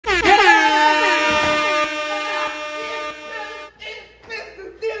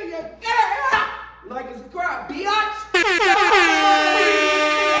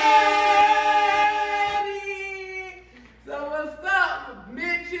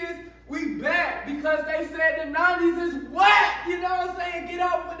is, we back because they said the 90s is whack. You know what I'm saying? Get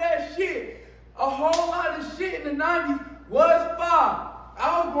out with that shit. A whole lot of shit in the 90s was fire.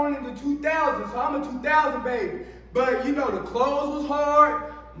 I was born in the 2000s, so I'm a 2000 baby. But you know, the clothes was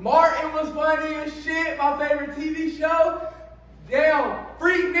hard. Martin was funny as shit, my favorite TV show. Damn,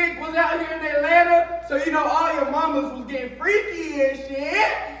 Freak Nick was out here in Atlanta, so you know all your mamas was getting freaky and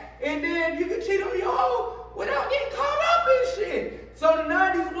shit. And then you could cheat on your hoe without getting caught up in shit. So the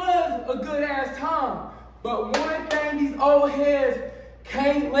 90s was a good ass time. But one thing these old heads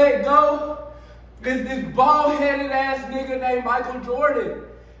can't let go is this bald-headed ass nigga named Michael Jordan.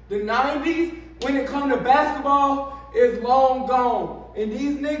 The 90s, when it comes to basketball, is long gone. And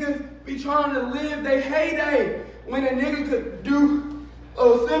these niggas be trying to live their heyday when a nigga could do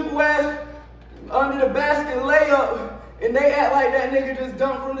a simple ass under the basket layup and they act like that nigga just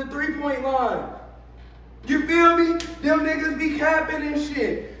dunked from the 3-point line. You feel me? Them niggas be capping and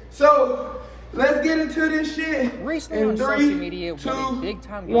shit. So, let's get into this shit. Recently on social media, one of the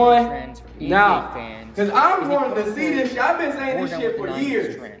big-time one trends for NBA fans. Because I'm wanting to see this shit. I've been saying this shit for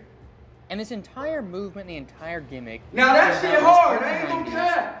years. Trend. And this entire movement, the entire gimmick. Now that shit hard. I ain't gonna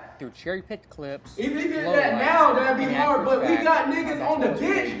cap. Through cherry-picked clips. If he did that now, that'd be hard. But we got niggas on the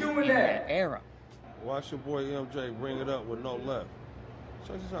bench doing that. Era. Watch your boy MJ bring it up with no left.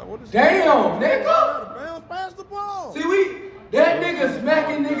 Check this out. What is damn, nigga. Pass the ball. See, that nigga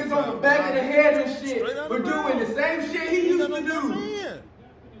smacking niggas on the back of the head and shit for doing the same shit he used to do.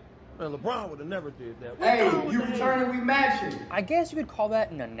 Man, LeBron would have never did that. Hey, you returning, we matching. I guess you could call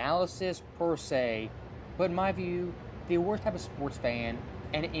that an analysis per se, but in my view, the worst type of sports fan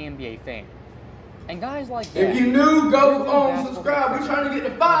and an NBA fan. And guys like that. If you knew, go home, subscribe. We're trying to get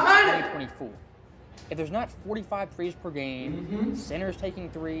to 500. 2024. If there's not 45 threes per game, centers taking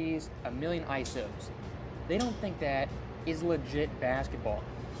threes, a million ISOs, they don't think that is legit basketball.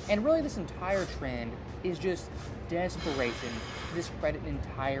 And really this entire trend is just desperation to discredit an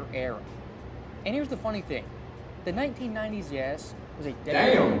entire era. And here's the funny thing. The 1990s, yes, was a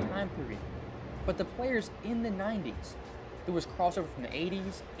devastating time period. But the players in the 90s, there was crossover from the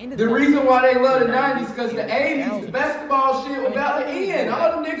 80s into the 90s. The reason why they love the 90s because the 80s, the basketball shit was about to end.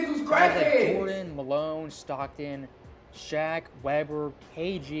 All them niggas was crackheads. Like Jordan, Malone, Stockton, Shaq, Webber,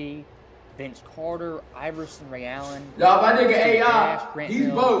 KG, Vince Carter, Iverson, Ray Allen. Y'all, my nigga AI, Nash, he's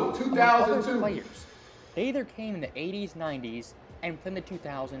both, 2002. Players. They either came in the 80s, 90s, and played in the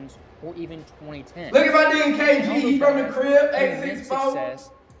 2000s, or even 2010. Look at my nigga KG, he's from the crib, 864.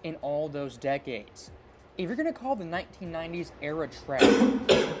 Success in all those decades. If you're going to call the 1990s era trash,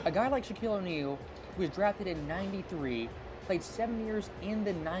 a guy like Shaquille O'Neal, who was drafted in 93, played 7 years in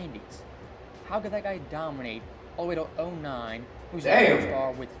the 90s. How could that guy dominate all the way to 09, who's an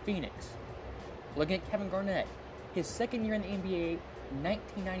all-star with Phoenix? Looking at Kevin Garnett, his second year in the NBA,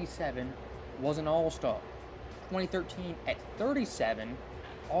 1997, was an all-star. 2013, at 37,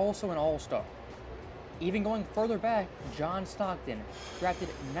 also an all-star. Even going further back, John Stockton, drafted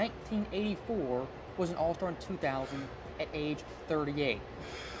 1984, was an all-star in 2000 at age 38.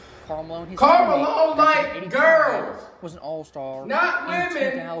 Karl Malone, his Malone like girls. Was an all-star. Not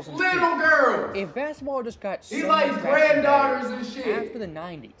women, little girls. If basketball just got so he likes granddaughters and shit. After the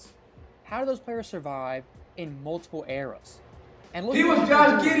 90s, how do those players survive in multiple eras? And look, he was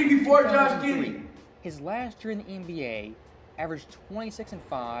Josh Giddey before Josh Giddey. His last year in the NBA averaged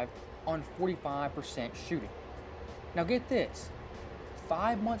 26-5 on 45% shooting. Now get this.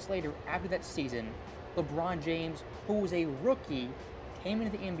 5 months later, after that season, LeBron James, who was a rookie, came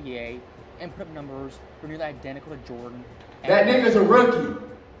into the NBA and put up numbers that were nearly identical to Jordan. That nigga's a rookie.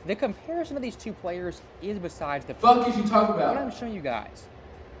 The comparison of these two players is besides the fuck is you talking about? What I'm showing you guys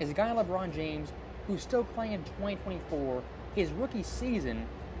is a guy like LeBron James who's still playing in 2024. His rookie season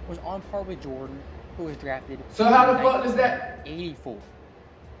was on par with Jordan, who was drafted. So how the fuck is that? 84.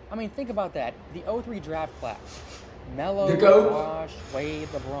 I mean, think about that. The 03 draft class. Melo, Bosh, Wade,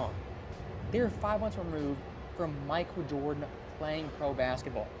 LeBron. They're 5 months removed from Michael Jordan playing pro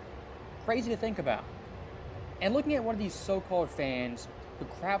basketball. Crazy to think about. And looking at one of these so-called fans who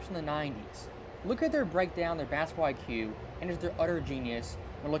craps in the 90s, look at their breakdown, their basketball IQ, and just their utter genius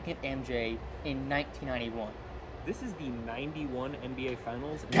when looking at MJ in 1991. This is the 91 NBA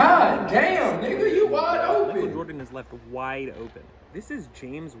Finals. God damn, nigga, you wide open. Michael Jordan is left wide open. This is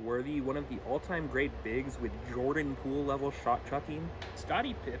James Worthy, one of the all-time great bigs with Jordan Poole-level shot chucking.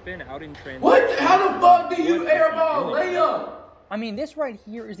 Scottie Pippen out in transition. What? How the fuck do you airball layup? I mean, this right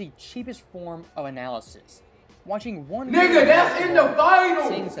here is the cheapest form of analysis. Watching one nigga, that's in the finals.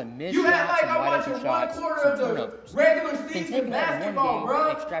 Seeing some missed you had shots, like I'm watching 1/4 of the regular season basketball,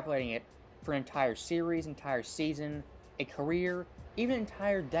 bro. Extrapolating it for an entire series, entire season, a career, even an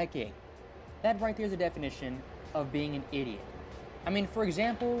entire decade. That right there is the definition of being an idiot. I mean, for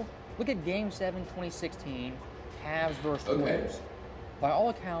example, look at Game 7 2016, Cavs versus Warriors. By all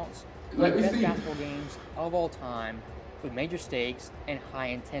accounts, one of the best basketball games of all time with major stakes and high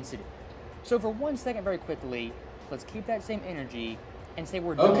intensity. So for 1 second, very quickly, let's keep that same energy and say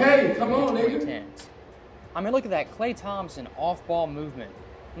we're done with the 2010s. I mean, look at that. Klay Thompson, off-ball movement.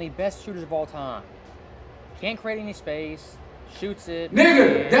 One of the best shooters of all time. Can't create any space. Shoots it.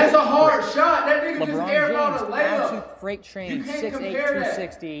 Nigga, that's a hard shot. That nigga just airballed a layup. Absolute freight train, 6'8",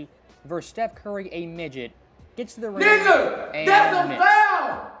 260, versus Steph Curry, a midget. Gets to the rim. Nigga, and that's a missed.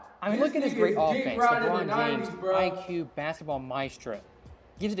 foul. I mean, look at this great offense. LeBron James, IQ, basketball maestro.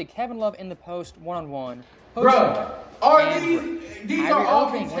 Gives it to Kevin Love in the post, one-on-one. Bro, these are all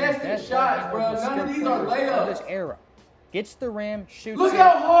contested shots, bro. None of these are layups. This era. Gets the rim, shoots Look it,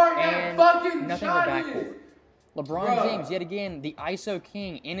 how hard and that fucking nothing shot but is. backboard. LeBron James, yet again, the ISO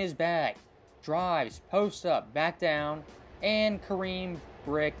king in his bag. Drives, posts up, back down, and Kareem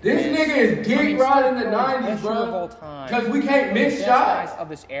brick. This nigga is dick riding the 90s, bro. Because we can't miss shots. Of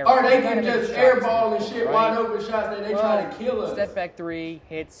this era. Or they can just airball and shit, wide open shots that they try to kill us. Step back three,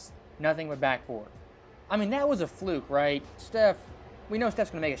 hits, nothing but backboard. I mean, that was a fluke, right? We know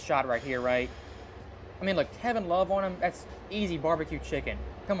Steph's going to make a shot right here, right? I mean, look, Kevin Love on him, that's easy barbecue chicken.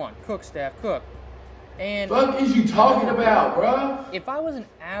 Come on, cook, Steph, cook. And fuck is you talking about, bro? If I was an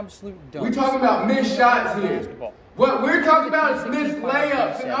absolute dumb, we're talking about missed shots here. Basketball. What we're talking about is missed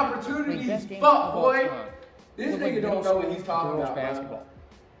layups and opportunities. Fuck, boy. This nigga don't know what he's talking about, basketball.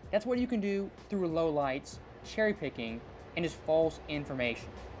 That's what you can do through low lights, cherry picking, and just false information.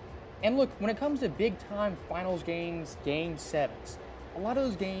 And look, when it comes to big-time finals games, Game 7s, a lot of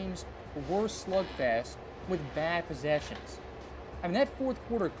those games were slugfest with bad possessions. I mean, that fourth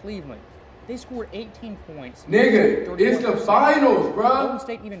quarter Cleveland, they scored 18 points. Nigga, it's the finals, bro. Golden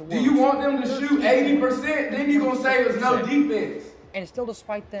State even worse. Do you want them to shoot 80%? Then you gonna say there's no defense. And still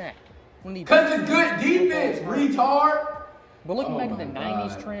despite that. Because it's good defense, retard. But looking back at the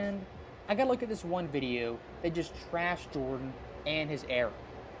 90s trend, I gotta look at this one video that just trashed Jordan and his era.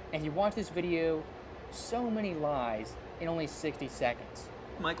 And you watch this video, so many lies in only 60 seconds.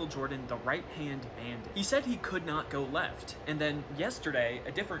 Michael Jordan, the right-hand bandit. He said he could not go left. And then yesterday,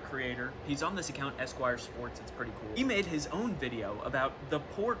 a different creator, he's on this account, Esquire Sports, it's pretty cool. He made his own video about the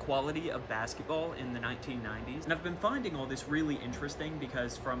poor quality of basketball in the 1990s. And I've been finding all this really interesting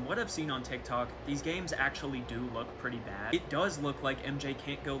because from what I've seen on TikTok, these games actually do look pretty bad. It does look like MJ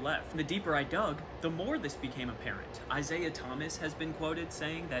can't go left. And the deeper I dug, the more this became apparent. Isaiah Thomas has been quoted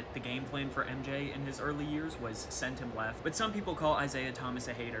saying that the game plan for MJ in his early years was send him left. But some people call Isaiah Thomas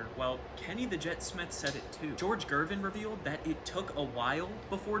a hater. Well, Kenny the Jet Smith said it too. George Gervin revealed that it took a while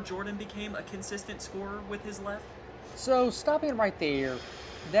before Jordan became a consistent scorer with his left. So, stopping it right there,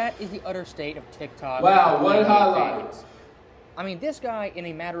 that is the utter state of TikTok. Wow, what highlights. I mean, this guy, in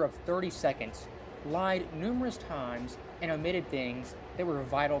a matter of 30 seconds, lied numerous times and omitted things that were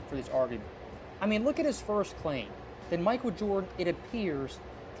vital for this argument. I mean, look at his first claim. That Michael Jordan, it appears,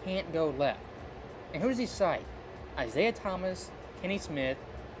 can't go left. And who does he cite? Isaiah Thomas, Kenny Smith,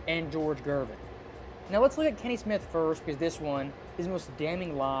 and George Gervin. Now let's look at Kenny Smith first, because this one is the most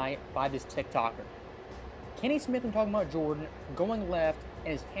damning lie by this TikToker. Kenny Smith, when talking about Jordan going left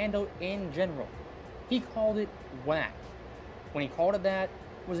and his handle in general, he called it whack. When he called it that,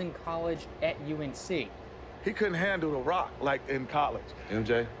 was in college at UNC. He couldn't handle the rock like in college.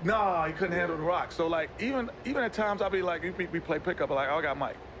 MJ? No, he couldn't handle the rock. So like even at times I'll be like, we play pickup, I'm like, oh, I got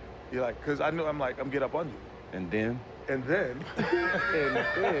Mike. You're like, cause I knew I'm get up on you. And then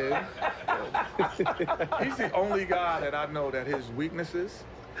he's the only guy that I know that his weaknesses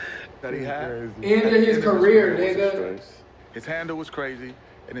that he had ended his career, nigga. His handle was crazy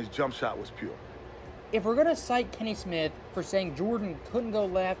and his jump shot was pure. If we're gonna cite Kenny Smith for saying Jordan couldn't go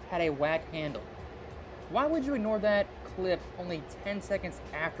left, had a whack handle, why would you ignore that clip only 10 seconds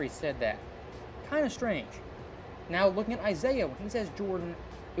after he said that? Kind of strange. Now looking at Isaiah, when he says Jordan,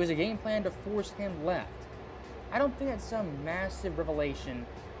 it was a game plan to force him left. I don't think that's some massive revelation.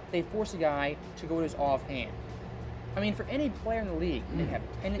 They force a guy to go to his offhand. I mean, for any player in the league, they have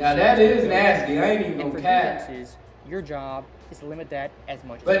tendencies. Now that is nasty. I ain't even and gonna for cap. defenses, your job is to limit that as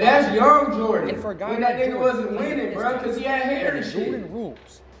much as But possible. that's young Jordan. And for a guy when that like nigga Jordan, wasn't winning, bro, because he had hair and the shit. Jordan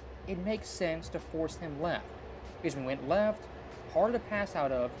rules, it makes sense to force him left. Because when he went left, harder to pass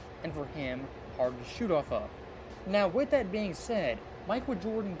out of, and for him, harder to shoot off of. Now, with that being said, Michael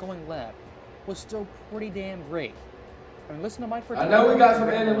Jordan going left was still pretty damn great. I mean, listen to Mike for I know we got some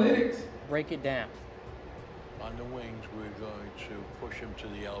analytics. Break it down. On the wings, we're going to push him to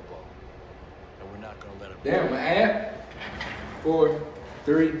the elbow. and we're not going to let him. Damn, my ad. 4,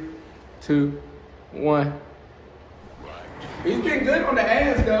 3, 2, 1. Right. He's been good on the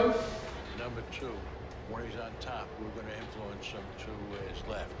ass, though. Number 2, when he's on top, we're going to influence him to his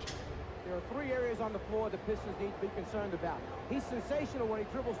left. There are 3 areas on the floor the Pistons need to be concerned about. He's sensational when he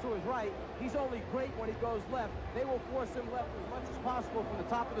dribbles to his right. He's only great when he goes left. They will force him left as much as possible from the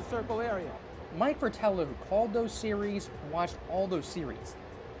top of the circle area. Mike Fratello, who called those series, watched all those series.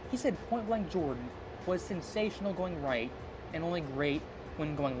 He said point-blank Jordan was sensational going right and only great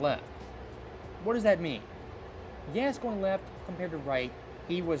when going left. What does that mean? Yes, going left compared to right,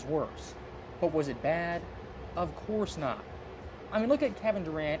 he was worse. But was it bad? Of course not. I mean, look at Kevin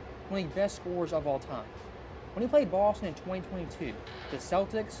Durant, one of the best scorers of all time. When he played Boston in 2022, the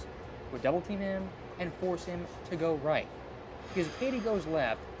Celtics would double-team him and force him to go right. Because if KD goes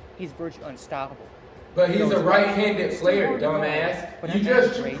left, he's virtually unstoppable. But he's a right-handed player, dumbass. You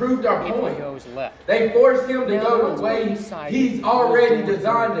just proved our point. Goes left. They forced him to go the way he's already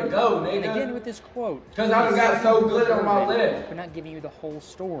designed to go, nigga. And again with this quote, because I done got so good on my left. We're not giving you the whole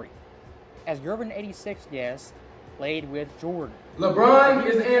story. As Gervin 86 guessed, played with Jordan. LeBron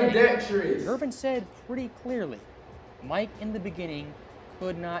is ambidextrous. Gervin said pretty clearly, Mike in the beginning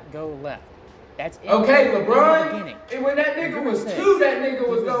could not go left. That's it. Okay, LeBron, and when that nigga was 2, that nigga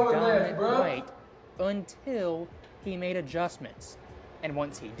was going left, bro. Right until he made adjustments. And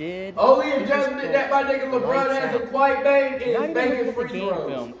once he did... Only adjustment that my nigga LeBron has a quiet bang is making free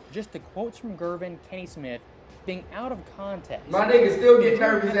throws. Film, just the quotes from Gervin, Kenny Smith, being out of context. My niggas still get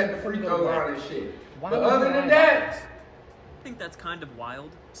nervous at the free throw line and shit. But other than that... I think that's kind of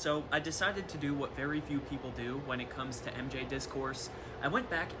wild, so I decided to do what very few people do when it comes to MJ discourse. I went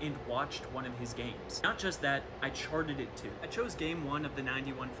back and watched one of his games. Not just that, I charted it too. I chose game 1 of the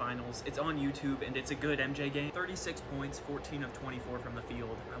 91 finals. It's on YouTube and it's a good MJ game. 36 points, 14 of 24 from the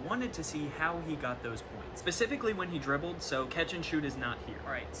field. I wanted to see how he got those points. Specifically when he dribbled, so catch and shoot is not here.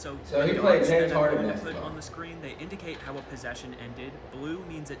 Alright, so he played James Harden. Harden. Put on the screen, they indicate how a possession ended. Blue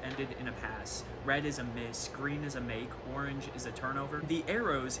means it ended in a pass. Red is a miss. Green is a make. Orange is a turnover. The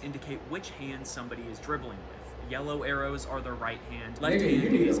arrows indicate which hand somebody is dribbling with. Yellow arrows are the right hand. Left hand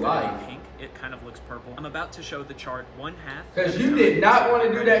is going to be pink. It kind of looks purple. I'm about to show the chart 1/2. Because you did not want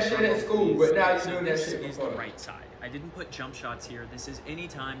to do that shit at school, but now you're doing that shit This is for the fun. right side. I didn't put jump shots here. This is any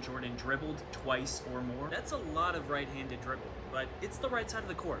time Jordan dribbled twice or more. That's a lot of right-handed dribble, but it's the right side of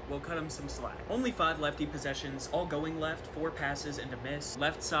the court. We'll cut him some slack. Only 5 lefty possessions, all going left, 4 passes and a miss.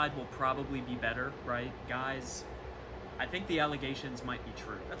 Left side will probably be better, right? Guys, I think the allegations might be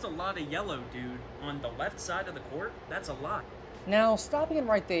true. That's a lot of yellow, dude. On the left side of the court, that's a lot. Now, stopping it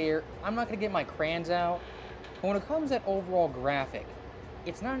right there, I'm not going to get my crayons out, but when it comes to that overall graphic,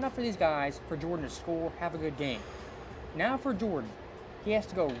 it's not enough for these guys for Jordan to score, have a good game. Now for Jordan, he has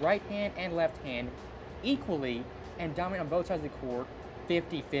to go right hand and left hand equally and dominate on both sides of the court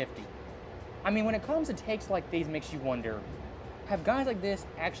 50-50. I mean, when it comes to takes like these, makes you wonder, have guys like this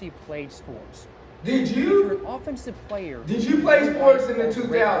actually played sports? Did If you? you're an offensive player... Did you play sports in the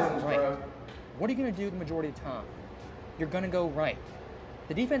 2000s, right, bro? what are you going to do the majority of the time? You're going to go right.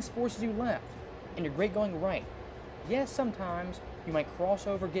 The defense forces you left, and you're great going right. Yes, sometimes you might cross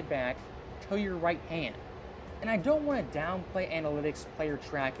over, get back to your right hand. And I don't want to downplay analytics, player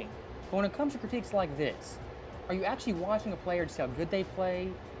tracking, but when it comes to critiques like this, are you actually watching a player to see how good they play,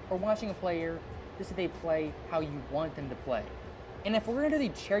 or watching a player to see they play how you want them to play? And if we're going to do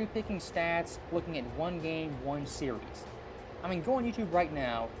the cherry-picking stats, looking at one game, one series, I mean, go on YouTube right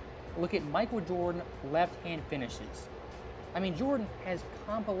now, look at Michael Jordan left-hand finishes. I mean, Jordan has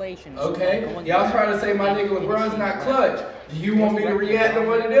compilations. Okay, y'all trying to say my nigga LeBron's not clutch. Do you want me to react to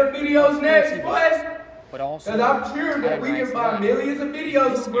one of them videos next, boys? But also, because I'm sure that we can find millions of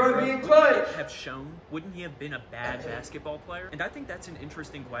videos of LeBron being clutch. Have shown, wouldn't he have been a bad basketball player? And I think that's an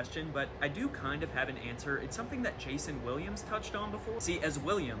interesting question, but I do kind of have an answer. It's something that Jason Williams touched on before. See, as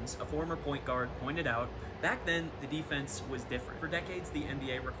Williams, a former point guard, pointed out, back then the defense was different. For decades, the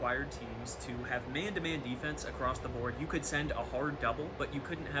NBA required teams to have man-to-man defense across the board. You could send a hard double, but you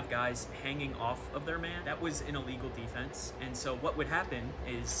couldn't have guys hanging off of their man. That was an illegal defense. And so what would happen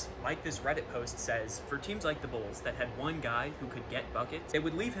is, like this Reddit post says, for teams like the Bulls that had one guy who could get buckets, they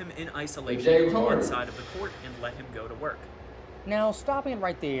would leave him in isolation on one side of the court and let him go to work. Now, stopping it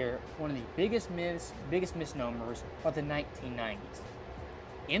right there, one of the biggest myths, biggest misnomers of the 1990s.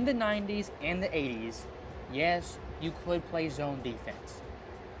 In the 90s and the 80s, yes, you could play zone defense.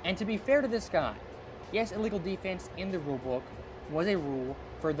 And to be fair to this guy, yes, illegal defense in the rulebook was a rule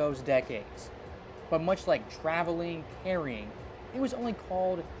for those decades. But much like traveling, carrying, it was only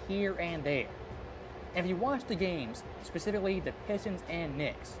called here and there. And if you watch the games, specifically the Pistons and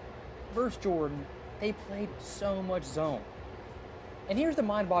Knicks, versus Jordan, they played so much zone. And here's the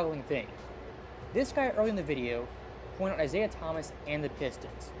mind-boggling thing. This guy early in the video pointed out Isaiah Thomas and the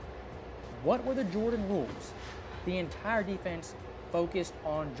Pistons. What were the Jordan rules? The entire defense focused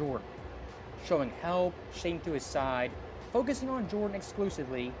on Jordan, showing help, shading to his side, focusing on Jordan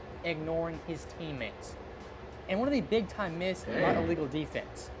exclusively, ignoring his teammates. And one of the big-time myths about illegal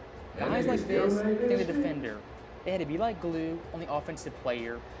defense. Guys like this think the defender, they had to be like glue on the offensive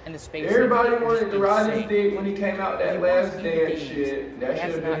player, and the spacing. Everybody wanted to ride his dick when he came out that last dance shit. That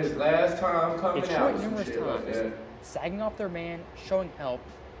should have been his last time coming out. Numerous times, sagging off their man, showing help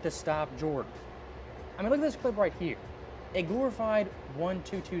to stop Jordan. I mean, look at this clip right here. A glorified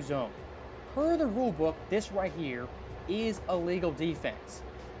 1-2-2 zone. Per the rule book, this right here is illegal defense.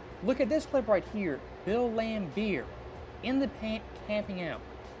 Look at this clip right here. Bill Laimbeer in the paint camping out,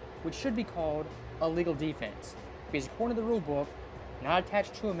 which should be called illegal defense, because according to the rule book, not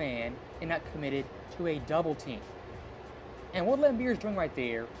attached to a man and not committed to a double team. And what Laimbeer is doing right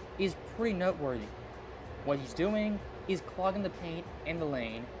there is pretty noteworthy. What he's doing is clogging the paint and the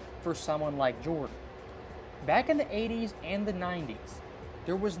lane for someone like Jordan. Back in the 80s and the 90s,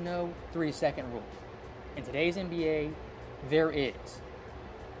 there was no 3-second rule. In today's NBA, there is.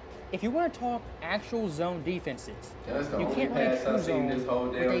 If you want to talk actual zone defenses, you can't run a true zone with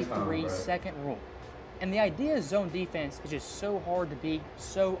a 3-second rule. And the idea of zone defense is just so hard to beat,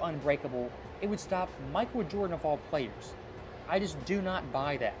 so unbreakable, it would stop Michael Jordan of all players. I just do not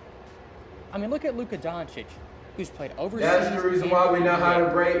buy that. I mean, look at Luka Doncic, who's played overseas. That's the reason why we know how to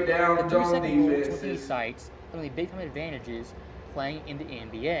break down zone defenses. He cites one of the big-time advantages playing in the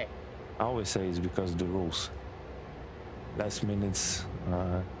NBA. I always say it's because of the rules. Last minutes,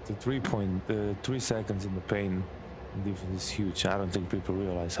 the 3 seconds in the paint defense is huge. I don't think people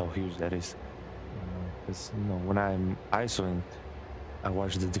realize how huge that is. Because when I'm isoing, I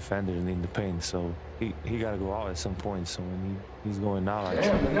watch the defender in the paint, so he got to go out at some point. So when he's going out, I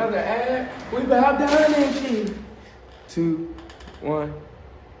damn, another ad. We about done and shit. 2, 1.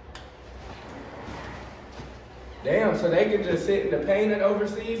 Damn, so they can just sit in the paint and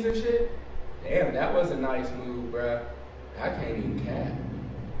overseas and shit? Damn, that was a nice move, bruh. I can't even cap.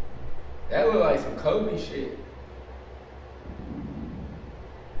 That look like some Kobe shit.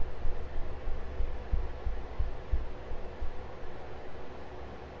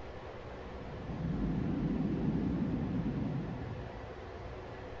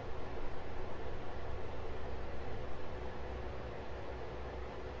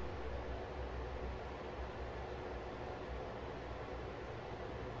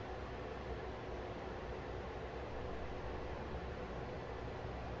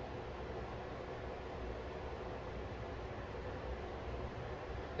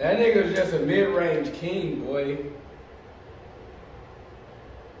 That nigga's just a mid-range king, boy.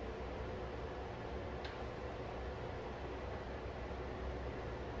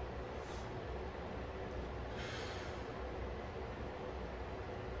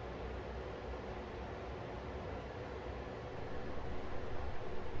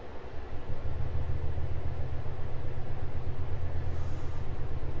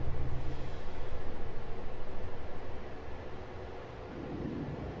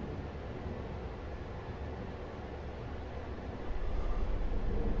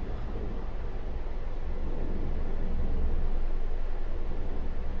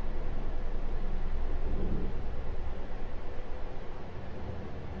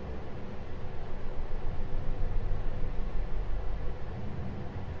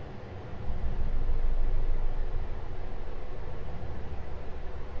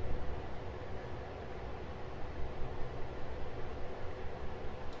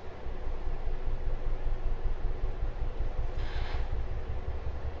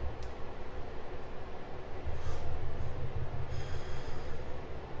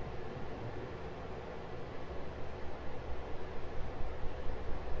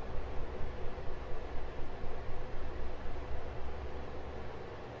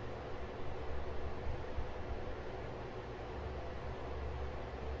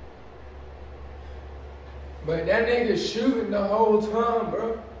 But that nigga's shooting the whole time,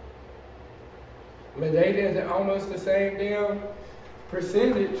 bro. But they did almost the same damn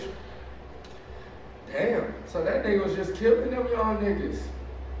percentage. Damn. So that nigga was just killing them y'all niggas.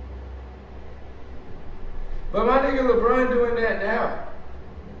 But my nigga LeBron doing that now.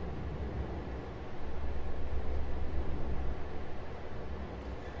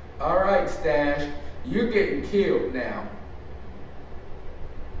 All right, Stash. You're getting killed now.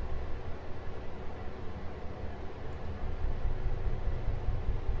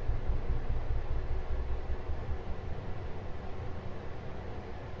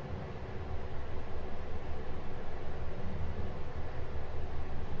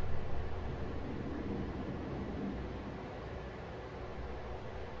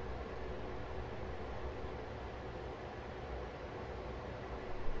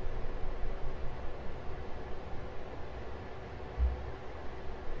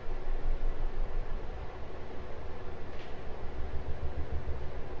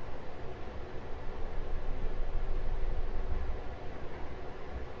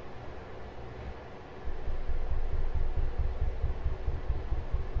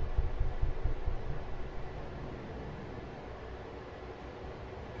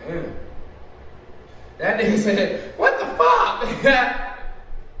 Damn. That nigga said, what the fuck?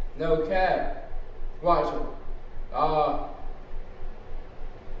 No cap. Watch him.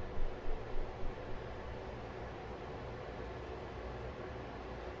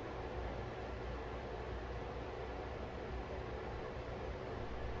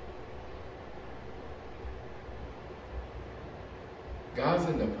 Guys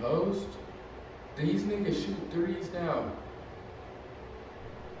in the post? These niggas shoot threes now.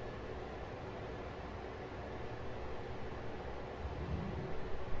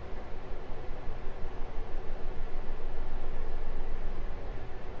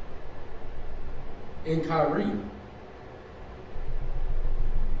 In Kyrie.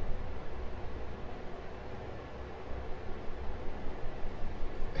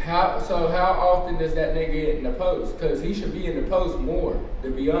 How often does that nigga get in the post? Because he should be in the post more, to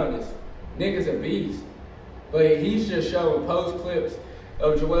be honest. Nigga's a beast. But he's just showing post clips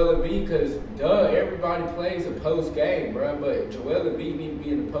of Joel Embiid because, duh, everybody plays a post game, bro. But Joel Embiid need to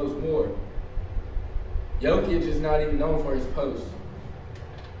be in the post more. Jokic is not even known for his post.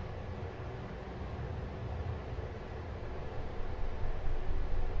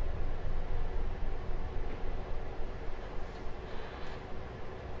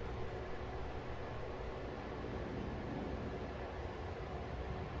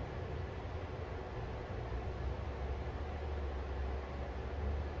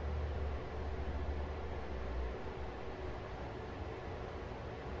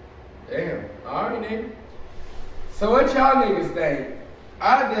 Damn. Alright, nigga. So what y'all niggas think?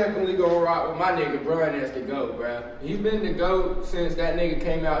 I definitely gonna rock with my nigga Bron as the GOAT, bruh. He's been the GOAT since that nigga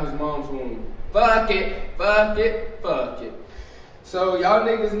came out his mom's womb. Fuck it, fuck it, fuck it. So y'all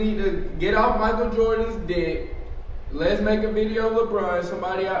niggas need to get off Michael Jordan's dick. Let's make a video of LeBron.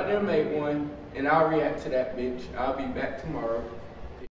 Somebody out there make one. And I'll react to that bitch. I'll be back tomorrow.